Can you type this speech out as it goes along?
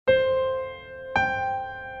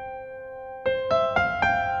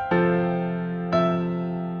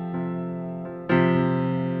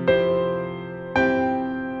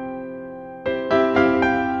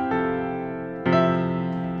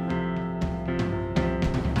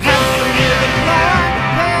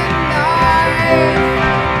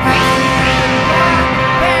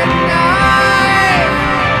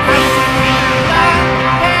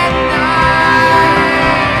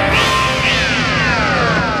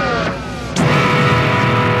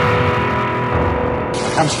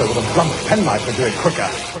hamster with a blunt penknife would do it quicker.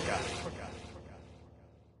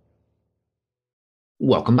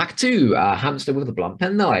 Welcome back to Hamster with a Blunt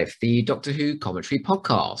Penknife, the Doctor Who commentary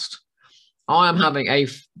podcast. I am having a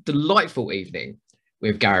delightful evening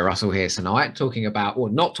with Gary Russell here tonight,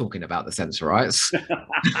 not talking about the Sensorites.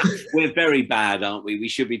 We're very bad, aren't we? We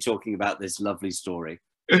should be talking about this lovely story.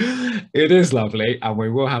 It is lovely, and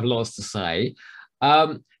we will have lots to say.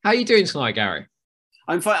 How are you doing tonight, Gary?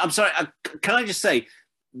 I'm fine. I'm sorry. Can I just say,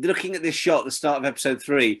 looking at this shot at the start of episode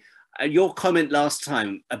 3, your comment last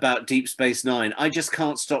time about Deep Space Nine, I just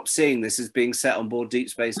can't stop seeing this as being set on board Deep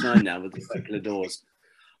Space Nine now with the circular doors.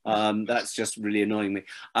 That's just really annoying me.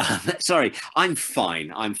 Sorry, I'm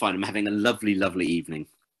fine. I'm having a lovely, lovely evening.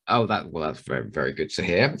 Oh, that's very, very good to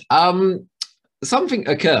hear. Something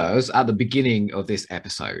occurs at the beginning of this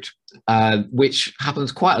episode, which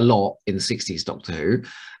happens quite a lot in 60s Doctor Who,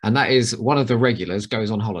 and that is one of the regulars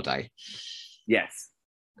goes on holiday. Yes.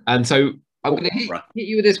 And so I'm going to hit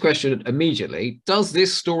you with this question immediately. Does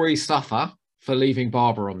this story suffer for leaving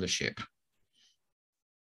Barbara on the ship?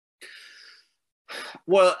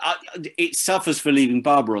 Well, it suffers for leaving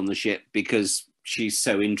Barbara on the ship because she's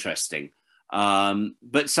so interesting.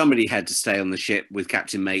 But somebody had to stay on the ship with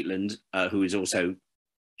Captain Maitland, who is also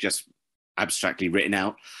just abstractly written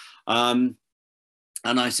out. And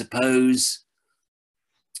I suppose,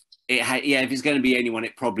 if it's going to be anyone,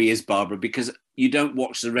 it probably is Barbara, because you don't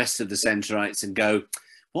watch the rest of the Sensorites and go,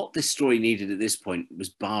 what this story needed at this point was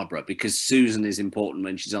Barbara, because Susan is important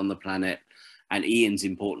when she's on the planet, and Ian's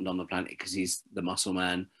important on the planet because he's the muscle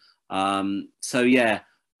man. It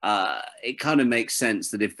kind of makes sense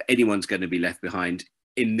that if anyone's going to be left behind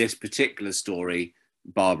in this particular story,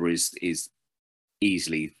 Barbara is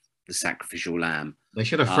easily the sacrificial lamb. They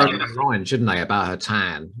should have thrown that line, shouldn't they, about her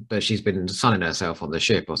tan, that she's been sunning herself on the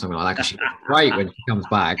ship or something like that, because she's great when she comes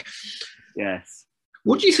back. Yes.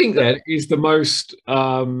 What do you think then is the most,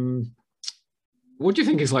 what do you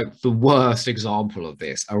think is like the worst example of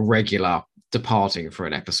this, a regular departing for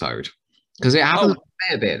an episode? Because it happens a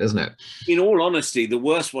fair bit, doesn't it? In all honesty, the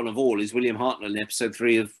worst one of all is William Hartnell in episode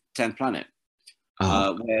 3 of 10th Planet,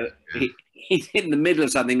 where he's in the middle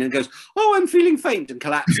of something and goes, "Oh, I'm feeling faint," and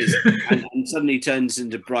collapses, and suddenly turns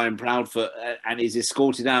into Brian Proudfoot and is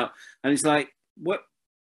escorted out. And it's like, what?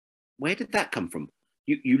 Where did that come from?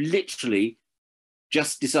 You literally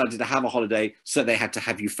just decided to have a holiday, so they had to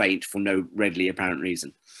have you faint for no readily apparent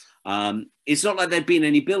reason. It's not like there'd been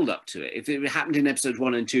any build up to it. If it happened in episodes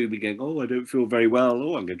 1 and 2, we go, "Oh, I don't feel very well.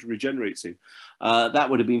 Oh, I'm going to regenerate soon." That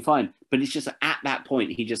would have been fine. But it's just at that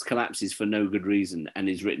point, he just collapses for no good reason and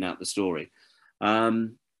is written out the story.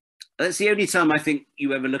 That's the only time I think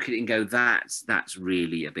you ever look at it and go, that's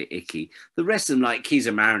really a bit icky. The rest of them, like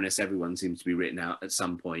Keyser Marinus, everyone seems to be written out at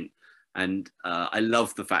some point. And I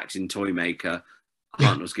love the fact in Toymaker,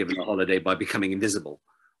 Hunt was given a holiday by becoming invisible.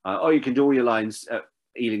 You can do all your lines at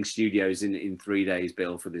Ealing Studios in 3 days,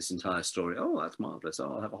 Bill, for this entire story. Oh, that's marvellous.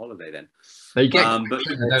 Oh, I'll have a holiday then. But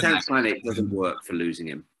 10th Planet doesn't work for losing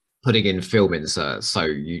him. Putting in film inserts, so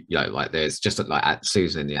you know, like there's just like at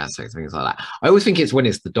Susan in the Aztecs, things like that. I always think it's when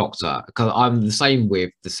it's the Doctor, because I'm the same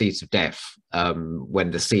with the Seeds of Death.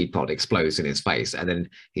 When the seed pod explodes in his face, and then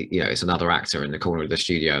it's another actor in the corner of the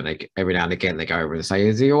studio, and they every now and again they go over and say,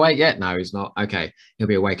 "Is he awake yet?" No, he's not. Okay, he'll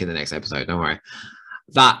be awake in the next episode. Don't worry.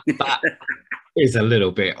 That is a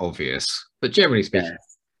little bit obvious, but generally speaking,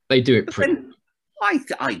 they do it pretty.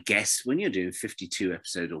 I guess when you're doing 52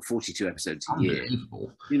 episodes or 42 episodes a year,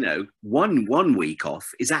 one week off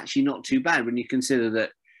is actually not too bad when you consider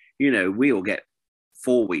that, we all get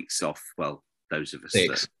 4 weeks off. Well, those of us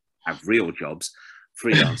that have real jobs,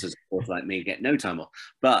 freelancers, of course, like me, get no time off.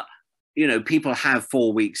 But, people have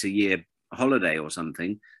 4 weeks a year holiday or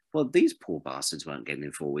something. Well, these poor bastards weren't getting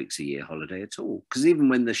in 4 weeks a year holiday at all. Because even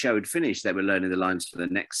when the show had finished, they were learning the lines for the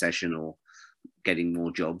next session or getting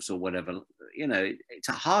more jobs or whatever. It's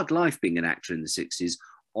a hard life being an actor in the 60s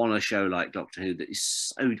on a show like Doctor Who that is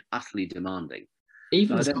so utterly demanding.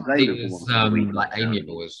 Even somebody as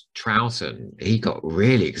amiable as Troughton, he got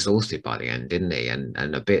really exhausted by the end, didn't he? And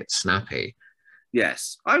a bit snappy.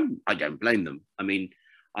 Yes, I don't blame them. I mean,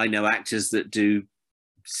 I know actors that do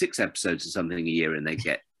 6 episodes or something a year and they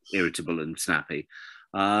get irritable and snappy.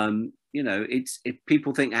 It's if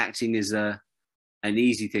people think acting is an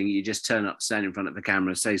easy thing, you just turn up, stand in front of the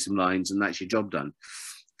camera, say some lines, and that's your job done.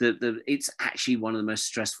 It's actually one of the most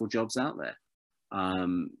stressful jobs out there.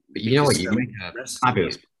 But you know what? You make a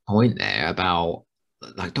fabulous point there about,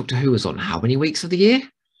 like, Doctor Who was on how many weeks of the year?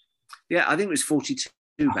 Yeah, I think it was 42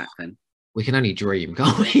 back then. We can only dream,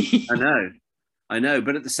 can't we? I know.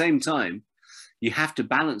 But at the same time, you have to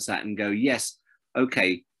balance that and go, yes,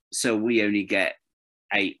 okay, so we only get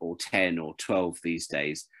 8 or 10 or 12 these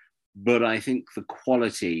days. But I think the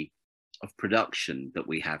quality of production that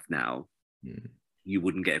we have now, you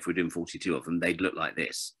wouldn't get if we're doing 42 of them. They'd look like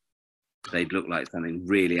this. They'd look like something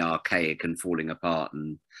really archaic and falling apart.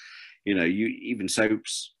 And, you know, even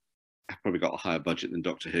soaps have probably got a higher budget than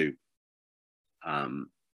Doctor Who. And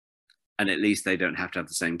at least they don't have to have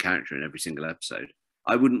the same character in every single episode.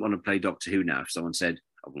 I wouldn't want to play Doctor Who now if someone said,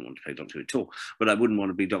 I wouldn't want to play Doctor Who at all, but I wouldn't want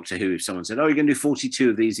to be Doctor Who if someone said, oh, you're going to do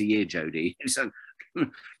 42 of these a year, Jodie. So,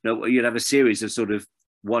 no, you'd have a series of sort of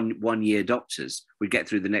one year doctors. We'd get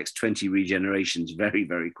through the next 20 regenerations very,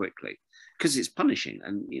 very quickly because it's punishing.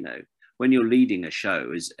 And, you know, when you're leading a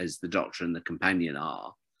show as the Doctor and the companion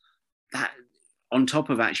are, that on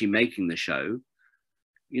top of actually making the show,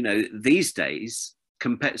 you know, these days,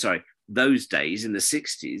 those days in the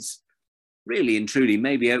 60s, really and truly,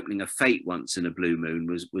 maybe opening a Fate once in a blue moon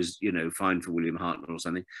was you know, fine for William Hartnell or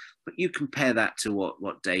something. But you compare that to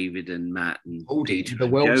what David and Matt and Peter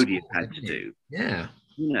and Jodie have had to do. Yeah.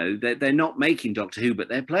 You know, they're not making Doctor Who, but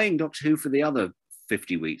they're playing Doctor Who for the other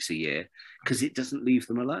 50 weeks a year because it doesn't leave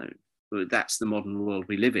them alone. But that's the modern world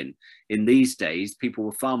we live in. In these days, people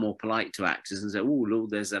were far more polite to actors and say, oh, Lord,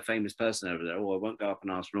 there's a famous person over there. Oh, I won't go up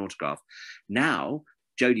and ask for an autograph. Now,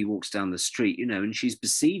 Jodie walks down the street, you know, and she's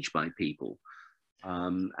besieged by people.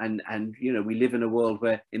 And you know, we live in a world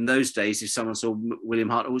where in those days, if someone saw William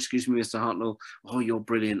Hartnell, oh, excuse me, Mr. Hartnell, oh, you're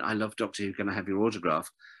brilliant, I love Doctor Who, can I have your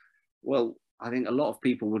autograph? Well, I think a lot of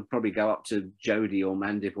people would probably go up to Jodie or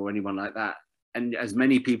Mandip or anyone like that. And as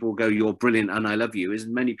many people go, you're brilliant and I love you, as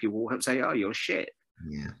many people will say, oh, you're shit.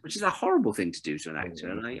 Yeah. Which is a horrible thing to do to an actor.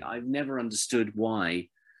 And I've never understood why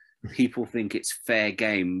people think it's fair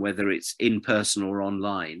game, whether it's in person or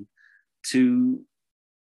online, to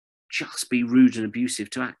just be rude and abusive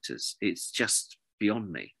to actors. It's just beyond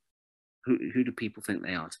me. Who do people think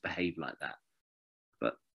they are to behave like that?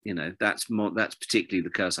 But, you know, that's particularly the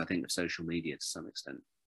curse, I think, of social media to some extent.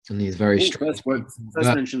 And these very first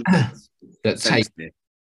mention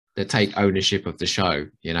that take ownership of the show,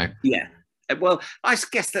 you know. Yeah. Well, I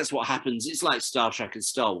guess that's what happens. It's like Star Trek and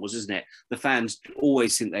Star Wars, isn't it? The fans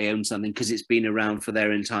always think they own something because it's been around for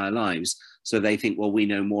their entire lives. So they think, well, we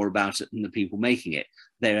know more about it than the people making it.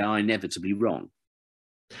 They are inevitably wrong.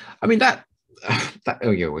 I mean,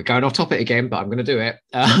 oh yeah, we're going off topic again, but I'm going to do it.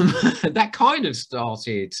 That kind of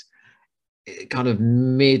started kind of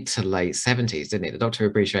mid to late 70s, didn't it? The Doctor Who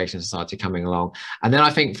Appreciation Society coming along. And then I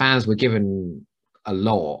think fans were given a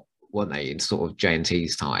lot, weren't they, in sort of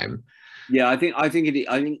JNT's time. Yeah, I think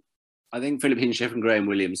Philip Hinchcliffe and Graham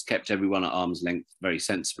Williams kept everyone at arm's length very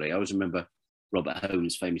sensibly. I always remember Robert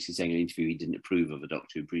Holmes famously saying in an interview he didn't approve of a Doctor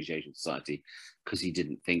Who Appreciation Society because he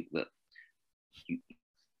didn't think that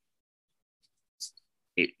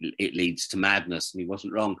it leads to madness, and he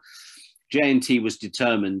wasn't wrong. JNT was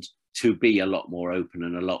determined to be a lot more open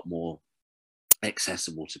and a lot more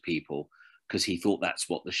accessible to people because he thought that's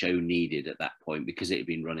what the show needed at that point, because it had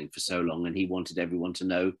been running for so long and he wanted everyone to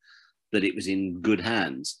know that it was in good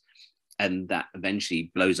hands. And that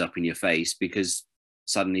eventually blows up in your face because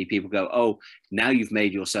suddenly people go, oh, now you've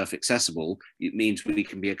made yourself accessible, it means we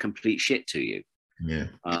can be a complete shit to you. Yeah.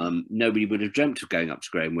 Nobody would have dreamt of going up to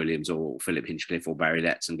Graham Williams or Philip Hinchcliffe or Barry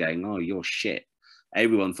Letts and going, oh, you're shit.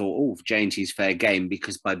 Everyone thought, oh, JNT's fair game,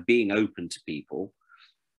 because by being open to people,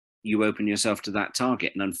 you open yourself to that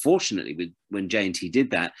target. And unfortunately, when JNT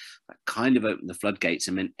did that, that kind of opened the floodgates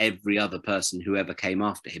and meant every other person who ever came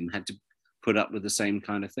after him had to put up with the same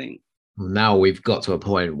kind of thing. Now we've got to a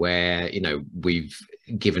point where, you know, we've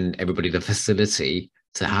given everybody the facility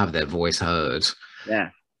to have their voice heard.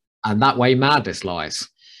 Yeah. And that way madness lies.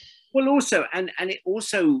 Well, also, and it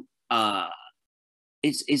also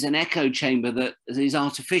is an echo chamber that is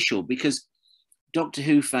artificial, because Doctor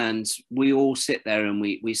Who fans, we all sit there and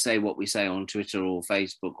we say what we say on Twitter or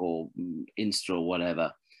Facebook or Insta or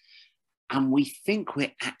whatever. And we think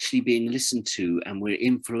we're actually being listened to and we're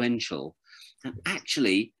influential. And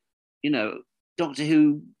actually, you know, Doctor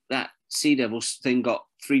Who, that Sea Devils thing got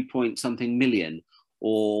 3-point-something million,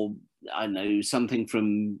 or I know something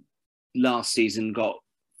from last season got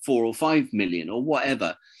 4 or 5 million or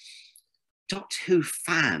whatever. Doctor Who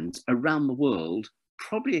fans around the world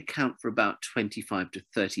probably account for about 25 to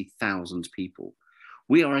 30,000 people.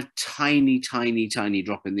 We are a tiny, tiny, tiny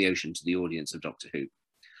drop in the ocean to the audience of Doctor Who.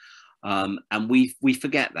 And we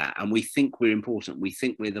forget that, and we think we're important. We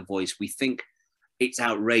think we're the voice. We think it's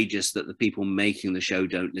outrageous that the people making the show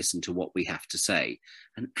don't listen to what we have to say.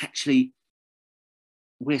 And actually,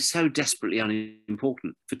 we're so desperately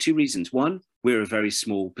unimportant for two reasons. One, we're a very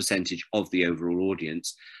small percentage of the overall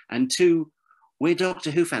audience. And two, we're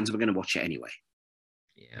Doctor Who fans and we're going to watch it anyway.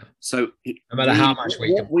 Yeah. So no matter how much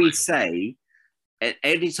we say,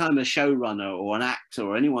 every time a showrunner or an actor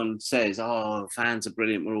or anyone says, "Oh, fans are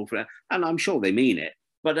brilliant, we're all for it," and I'm sure they mean it,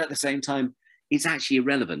 but at the same time, it's actually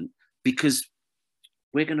irrelevant because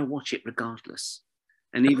we're going to watch it regardless.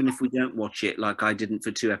 And even if we don't watch it, like I didn't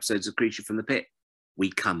for 2 episodes of Creature from the Pit,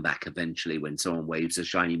 we come back eventually when someone waves a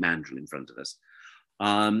shiny mandrel in front of us.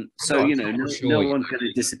 So, you know, no one's going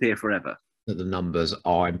to disappear forever. That the numbers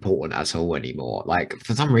are important at all anymore. Like,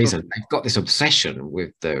 for some reason, they've got this obsession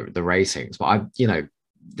with the ratings. But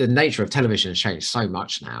the nature of television has changed so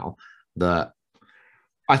much now that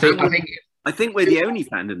I think we're the only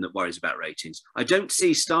fandom that worries about ratings. I don't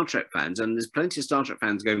see Star Trek fans, and there's plenty of Star Trek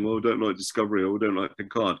fans going, "Well, I don't like Discovery or I don't like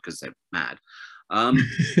Picard," because they're mad.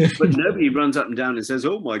 But nobody runs up and down and says,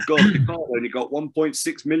 "Oh my God, Picard only got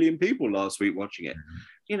 1.6 million people last week watching it."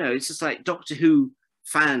 You know, it's just like Doctor Who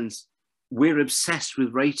fans, we're obsessed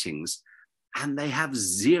with ratings and they have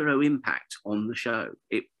zero impact on the show.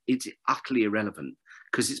 It's utterly irrelevant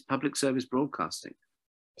because it's public service broadcasting.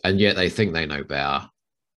 And yet they think they know better.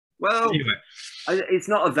 Well, anyway. It's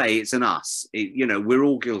not a they, it's an us. We're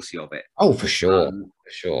all guilty of it. Oh, for sure.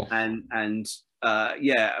 For sure. And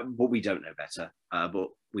but we don't know better. But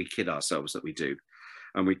we kid ourselves that we do.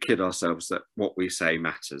 And we kid ourselves that what we say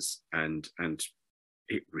matters. And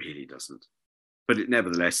it really doesn't. But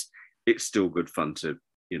nevertheless, it's still good fun to,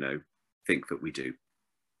 think that we do.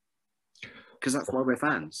 Because that's why we're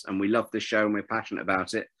fans. And we love this show and we're passionate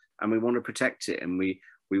about it. And we want to protect it. And we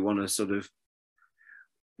want to sort of,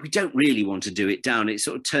 we don't really want to do it down. It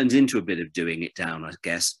sort of turns into a bit of doing it down, I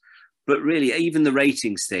guess. But really, even the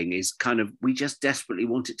ratings thing is kind of, we just desperately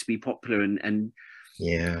want it to be popular. And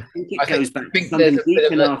yeah, I think it goes back to something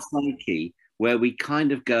deep in our psyche where we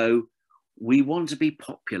kind of go, we want to be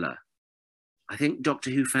popular. I think Doctor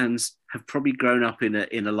Who fans have probably grown up in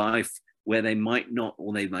a life where they might not,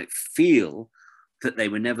 or they might feel that they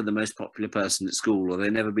were never the most popular person at school, or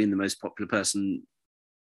they've never been the most popular person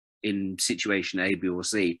in situation A, B, or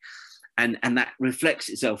C. And that reflects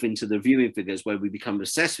itself into the viewing figures, where we become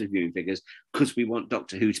obsessed with viewing figures because we want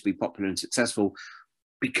Doctor Who to be popular and successful,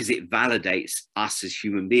 because it validates us as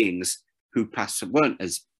human beings who perhaps weren't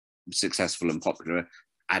as successful and popular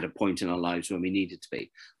at a point in our lives when we needed to be.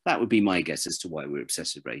 That would be my guess as to why we're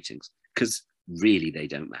obsessed with ratings, because really they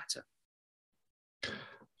don't matter.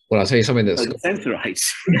 Well, I'll tell you something that's...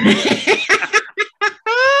 Sensorites.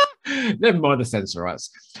 Never mind the Sensorites.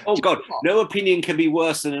 Oh, God. No opinion can be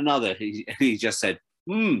worse than another. He just said,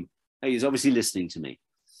 Hey, he's obviously listening to me.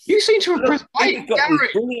 You seem to have pressed play. He's got these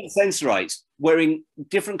brilliant Sensorites wearing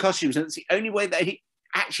different costumes, and it's the only way that he's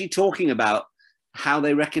actually talking about how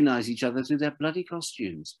they recognise each other through their bloody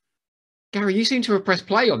costumes. Gary, you seem to have pressed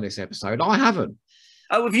play on this episode. I haven't.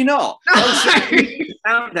 Oh, have you not? No.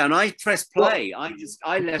 Countdown. I pressed play. I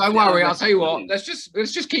left. Don't worry. I'll tell you what. Let's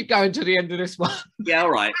just keep going to the end of this one. Yeah,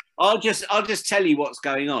 all right. I'll just tell you what's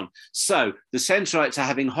going on. So the Sensorites are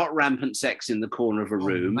having hot rampant sex in the corner of a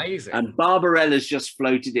room. Amazing. And Barbarella's just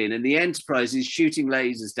floated in, and the Enterprise is shooting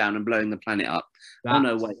lasers down and blowing the planet up. That oh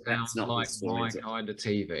no, wait, that's not like story, my kind of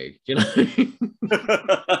TV. You know.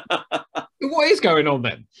 What is going on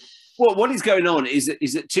then? Well, what is going on is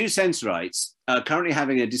that 2 Sensorites are currently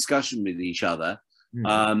having a discussion with each other.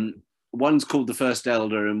 One's called the First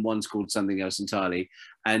Elder and one's called something else entirely.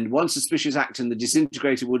 And one suspicious act and the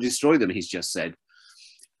disintegrator will destroy them, he's just said.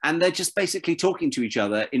 And they're just basically talking to each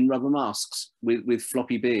other in rubber masks with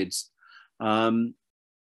floppy beards. And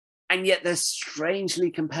yet they're strangely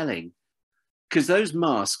compelling, because those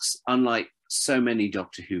masks, unlike so many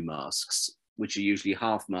Doctor Who masks, which are usually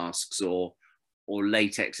half masks or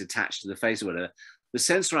latex attached to the face or whatever, the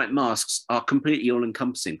Sensorite masks are completely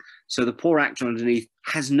all-encompassing. So the poor actor underneath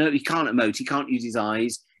he can't emote, he can't use his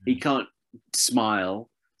eyes, he can't smile.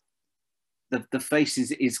 The face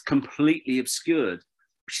is completely obscured,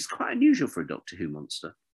 which is quite unusual for a Doctor Who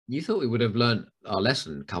monster. You thought we would have learned our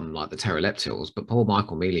lesson come like the Pteroleptils, but poor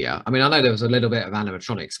Michael Melia. I mean, I know there was a little bit of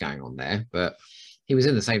animatronics going on there, but he was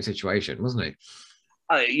in the same situation, wasn't he?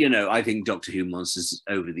 I think Doctor Who monsters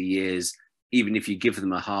over the years, even if you give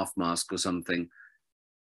them a half mask or something,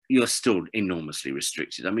 you're still enormously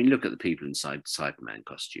restricted. I mean, look at the people inside Cyberman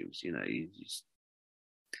costumes.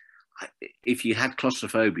 If you had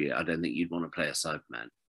claustrophobia, I don't think you'd want to play a Cyberman.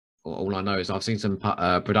 All I know is I've seen some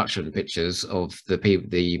production pictures of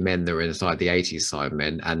the men that were inside the 80s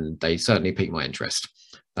Cybermen, and they certainly piqued my interest.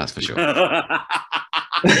 That's for sure.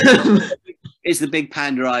 It's the big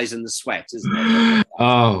panda eyes and the sweat, isn't it?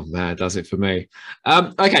 Oh, man, does it for me.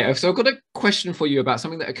 Okay, so I've got a question for you about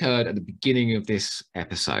something that occurred at the beginning of this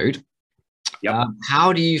episode. Yep.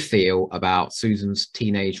 How do you feel about Susan's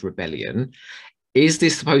teenage rebellion? Is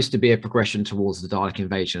this supposed to be a progression towards the Dalek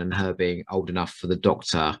invasion and her being old enough for the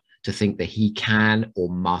Doctor to think that he can or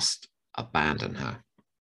must abandon her?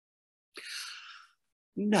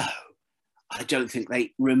 No, I don't think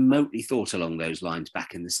they remotely thought along those lines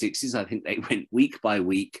back in the 60s. I think they went week by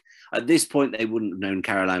week. At this point, they wouldn't have known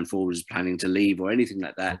Caroline Ford was planning to leave or anything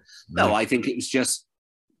like that. No, I think it was just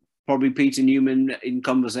probably Peter Newman in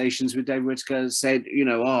conversations with David Whittaker said, you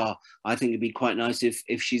know, I think it'd be quite nice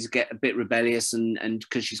if she's get a bit rebellious and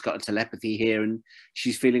because she's got a telepathy here and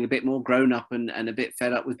she's feeling a bit more grown up and a bit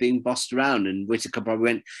fed up with being bossed around. And Whittaker probably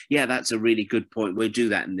went, yeah, that's a really good point. We'll do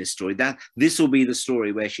that in this story. This will be the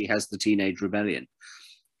story where she has the teenage rebellion,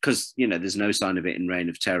 because, you know, there's no sign of it in Reign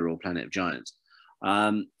of Terror or Planet of Giants.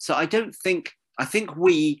 So I think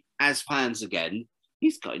we as fans, again,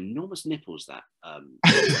 he's got enormous nipples, that.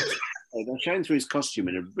 They're showing through his costume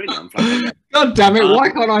in a really unflattering. God damn it, why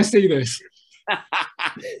can't I see this?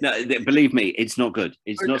 No, believe me, it's not good.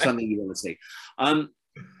 It's not something you want to see.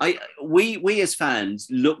 We as fans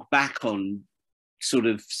look back on sort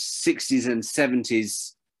of 60s and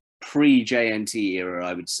 70s pre-JNT era,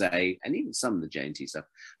 I would say, and even some of the JNT stuff,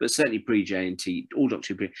 but certainly pre-JNT, all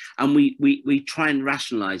Doctor Who, and we try and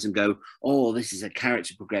rationalize and go, oh, this is a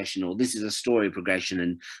character progression, or this is a story progression,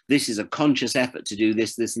 and this is a conscious effort to do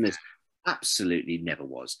this, this, and this. Absolutely never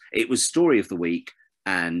was. It was story of the week,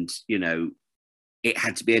 and, you know, it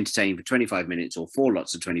had to be entertaining for 25 minutes or 4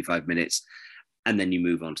 lots of 25 minutes, and then you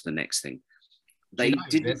move on to the next thing. They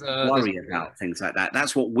didn't worry about things like that.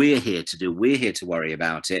 That's what we're here to do. We're here to worry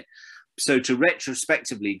about it. So to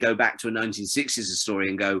retrospectively go back to a 1960s story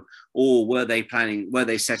and go, oh, were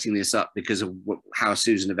they setting this up because of how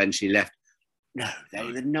Susan eventually left? No, they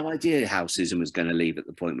had no idea how Susan was going to leave at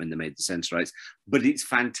the point when they made the Sensorites. But it's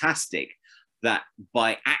fantastic that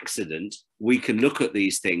by accident, we can look at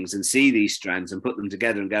these things and see these strands and put them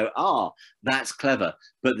together and go, that's clever.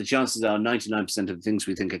 But the chances are 99% of the things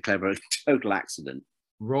we think are clever are total accident.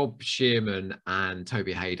 Rob Shearman and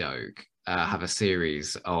Toby Haydock have a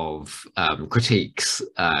series of critiques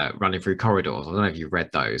running through Corridors. I don't know if you've read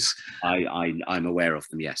those. I'm aware of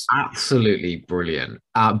them, yes. Absolutely brilliant.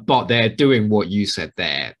 But they're doing what you said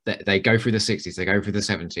there. They go through the 60s, they go through the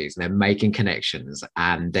 70s, and they're making connections,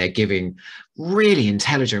 and they're giving really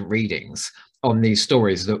intelligent readings on these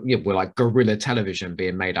stories that, you know, were like guerrilla television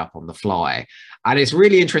being made up on the fly. And it's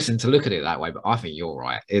really interesting to look at it that way, but I think you're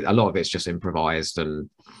right. A lot of it's just improvised. And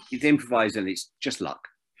it's improvised and it's just luck.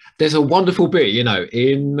 There's a wonderful bit, you know,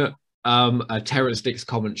 in a Terrence Dicks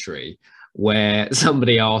commentary where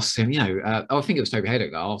somebody asks him, you know, I think it was Toby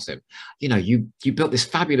Haydock that asked him, you know, you built this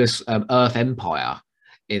fabulous Earth empire.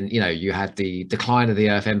 In, you know, you had the decline of the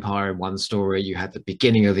Earth Empire in one story, you had the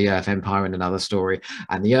beginning of the Earth Empire in another story,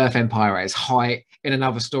 and the Earth Empire at its height in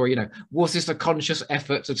another story. You know, was this a conscious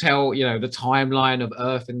effort to tell, you know, the timeline of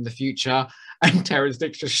Earth in the future? And Terrence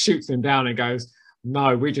Dicks just shoots him down and goes,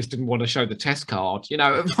 no, we just didn't want to show the test card, you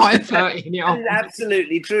know, at 5:30 in the afternoon.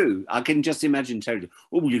 Absolutely true. I can just imagine Terry.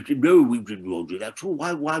 Oh, no, we didn't want to do that.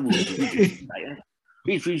 Why would we do that?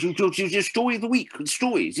 It's a story of the week.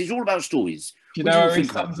 Stories. It's all about stories. You know how he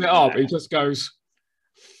sums it up? He just goes,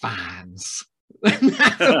 fans.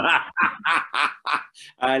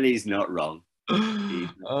 And he's not wrong.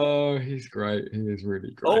 He's great. He is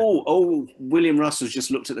really great. Oh, William Russell's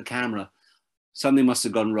just looked at the camera. Something must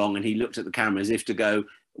have gone wrong, and he looked at the camera as if to go,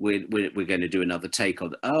 we're going to do another take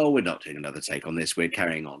on. We're not doing another take on this. We're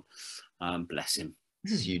carrying on. Bless him.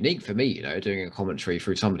 This is unique for me, you know, doing a commentary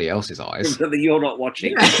through somebody else's eyes. That you're not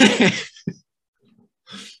watching.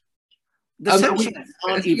 The Sensorites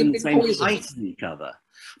aren't even the same height as each other.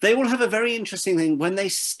 They all have a very interesting thing. When they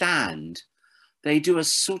stand, they do a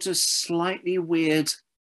sort of slightly weird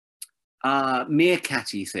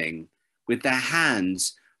meerkat-y thing with their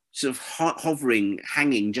hands sort of hovering,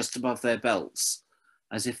 hanging just above their belts,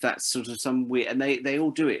 as if that's sort of some weird, and they all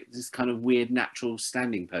do it, this kind of weird natural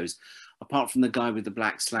standing pose, apart from the guy with the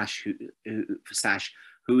black sash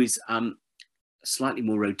who is slightly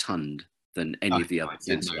more rotund than any of the other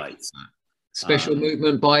Sensorites. Special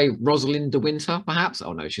movement by Rosalind de Winter, perhaps?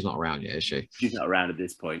 Oh no, she's not around yet, is she? She's not around at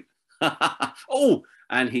this point. Oh,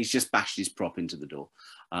 and he's just bashed his prop into the door.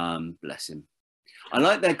 Bless him. I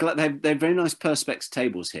like they're very nice perspex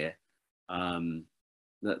tables here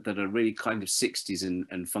that are really kind of 60s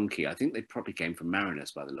and funky. I think they probably came from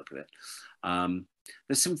Mariners by the look of it.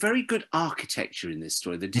 There's some very good architecture in this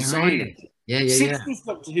story. The design, yeah. 60s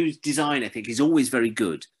Doctor Who's design, I think, is always very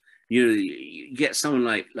good. You get someone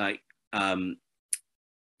like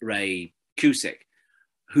Ray Cusick,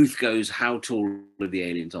 who goes, how tall are the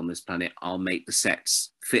aliens on this planet? I'll make the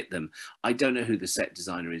sets fit them. I don't know who the set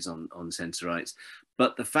designer is on Sensorites,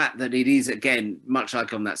 But the fact that it is, again, much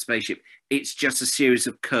like on that spaceship, it's just a series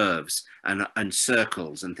of curves and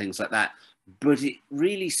circles and things like that. But it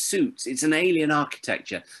really suits. It's an alien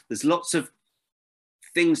architecture. There's lots of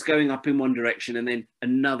things going up in one direction, and then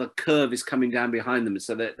another curve is coming down behind them.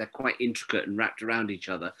 So they're quite intricate and wrapped around each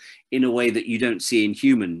other in a way that you don't see in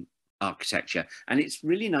human architecture. And it's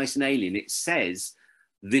really nice and alien. It says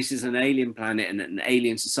this is an alien planet and an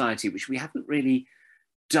alien society, which we haven't really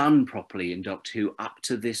done properly in Doctor Who up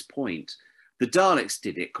to this point. The Daleks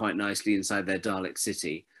did it quite nicely inside their Dalek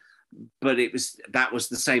city, but that was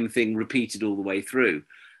the same thing repeated all the way through.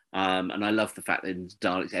 And I love the fact that in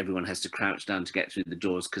Daleks everyone has to crouch down to get through the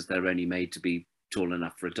doors because they're only made to be tall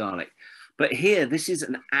enough for a Dalek. But here, this is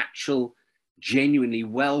an actual, genuinely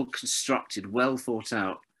well constructed, well thought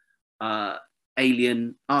out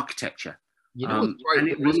alien architecture. You know, and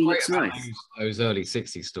it really looks nice. Those early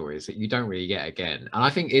 60s stories that you don't really get again. And I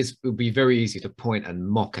think it would be very easy to point and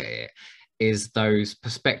mock at it, is those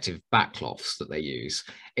perspective backcloths that they use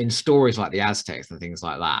in stories like the Aztecs and things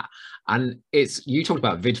like that. And you talked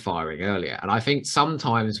about vid firing earlier. And I think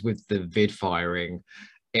sometimes with the vid firing,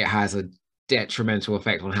 it has a detrimental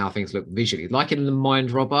effect on how things look visually. Like in The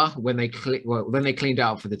Mind Robber, when they cleaned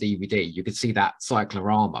out for the DVD, you could see that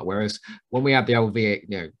cyclorama. Whereas when we had the old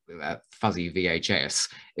fuzzy VHS,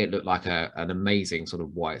 it looked like an amazing sort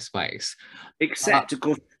of white space. Except, of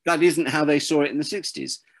course, that isn't how they saw it in the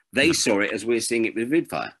 60s. They saw it as we're seeing it with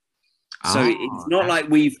vidfire. So it's not like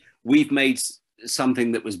we've made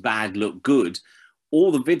something that was bad look good. All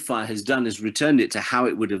the vidfire has done is returned it to how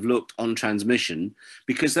it would have looked on transmission,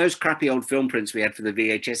 because those crappy old film prints we had for the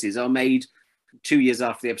VHSs are made 2 years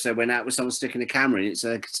after the episode went out with someone sticking a camera in it so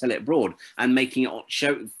they could tell it abroad and making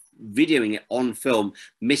it videoing it on film,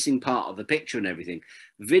 missing part of the picture and everything.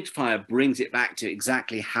 Vidfire brings it back to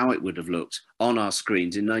exactly how it would have looked on our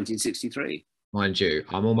screens in 1963. Mind you,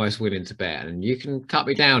 I'm almost willing to bet, and you can cut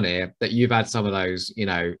me down here, that you've had some of those,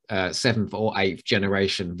 7th or 8th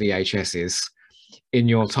generation VHSs in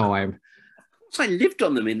your time. I lived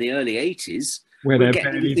on them in the early 80s. Where we're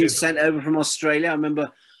getting things sent over from Australia. I remember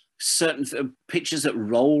certain pictures that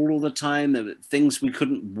roll all the time. There were things we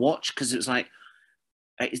couldn't watch because it was like,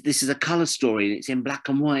 this is a colour story and it's in black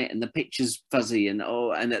and white and the picture's fuzzy and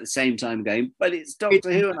at the same time going, but it's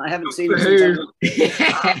Doctor Who and I haven't seen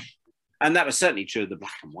it. And that was certainly true of the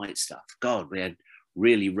black and white stuff. God, we had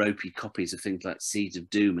really ropey copies of things like Seeds of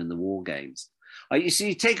Doom and the War Games. You see,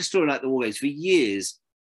 you take a story like the War Games, for years,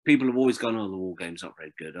 people have always gone, the War Game's not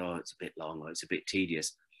very good. It's a bit long, or it's a bit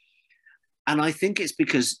tedious. And I think it's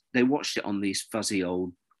because they watched it on these fuzzy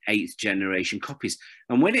old 8th generation copies.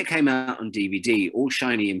 And when it came out on DVD, all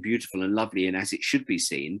shiny and beautiful and lovely and as it should be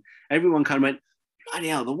seen, everyone kind of went, bloody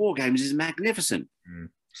hell, the War Games is magnificent.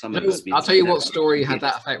 I'll tell you what story had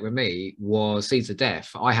that effect with me was Seeds of Death.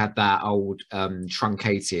 I had that old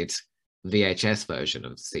truncated VHS version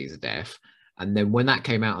of Seeds of Death. And then when that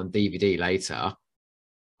came out on DVD later,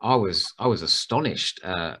 I was astonished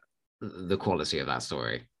at the quality of that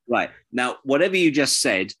story. Right. Now, whatever you just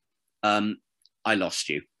said, I lost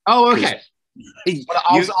you. Oh, okay.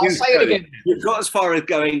 I'll say it again. You've got as far as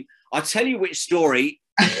going, I'll tell you which story.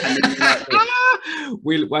 And then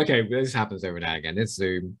okay, this happens every now and again. It's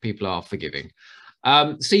Zoom. People are forgiving.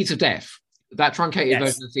 Seeds of Death. That truncated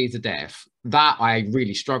version of Seeds of Death, that I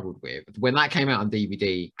really struggled with. When that came out on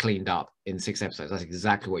DVD, cleaned up in 6 episodes, that's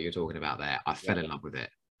exactly what you're talking about there. I fell in love with it.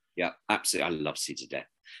 Yeah, absolutely. I love Seeds of Death.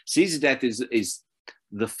 Seeds of Death is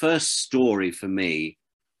the first story for me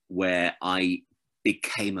where I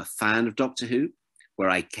became a fan of Doctor Who, where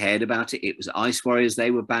I cared about it. It was Ice Warriors,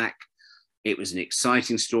 they were back. It was an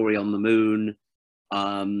exciting story on the moon.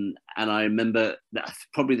 And I remember that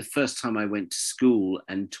probably the first time I went to school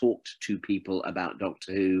and talked to people about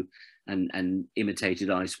Doctor Who and imitated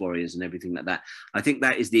Ice Warriors and everything like that. I think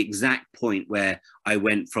that is the exact point where I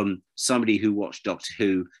went from somebody who watched Doctor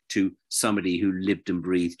Who to somebody who lived and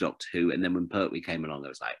breathed Doctor Who. And then when Pertwee came along, I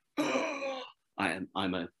was like, oh,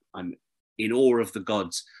 I'm in awe of the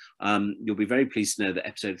gods. You'll be very pleased to know that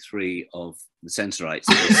episode 3 of the Sensorites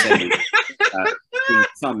in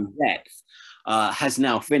some depth has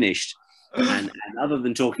now finished. And other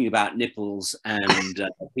than talking about nipples and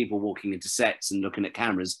people walking into sets and looking at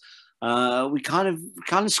cameras, we kind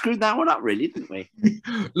of screwed that one up, really, didn't we?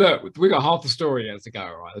 Look, we got half the story yet to go.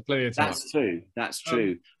 Right, there's plenty of time. That's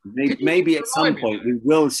true. Maybe at some point we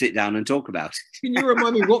will sit down and talk about it. Can you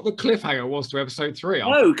remind me what the cliffhanger was to episode 3?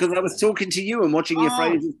 No, because I was talking to you and watching your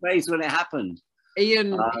face when it happened.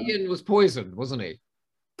 Ian was poisoned, wasn't he?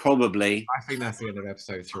 Probably. I think that's the end of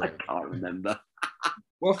episode 3. I can't remember.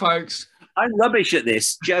 Well, folks, I'm rubbish at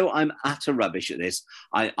this, Joe. I'm utter rubbish at this.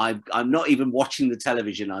 I'm not even watching the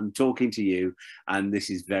television. I'm talking to you, and this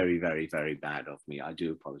is very, very, very bad of me. I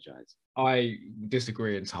do apologise. I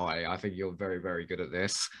disagree entirely. I think you're very, very good at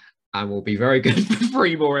this, and will be very good for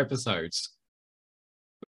 3 more episodes.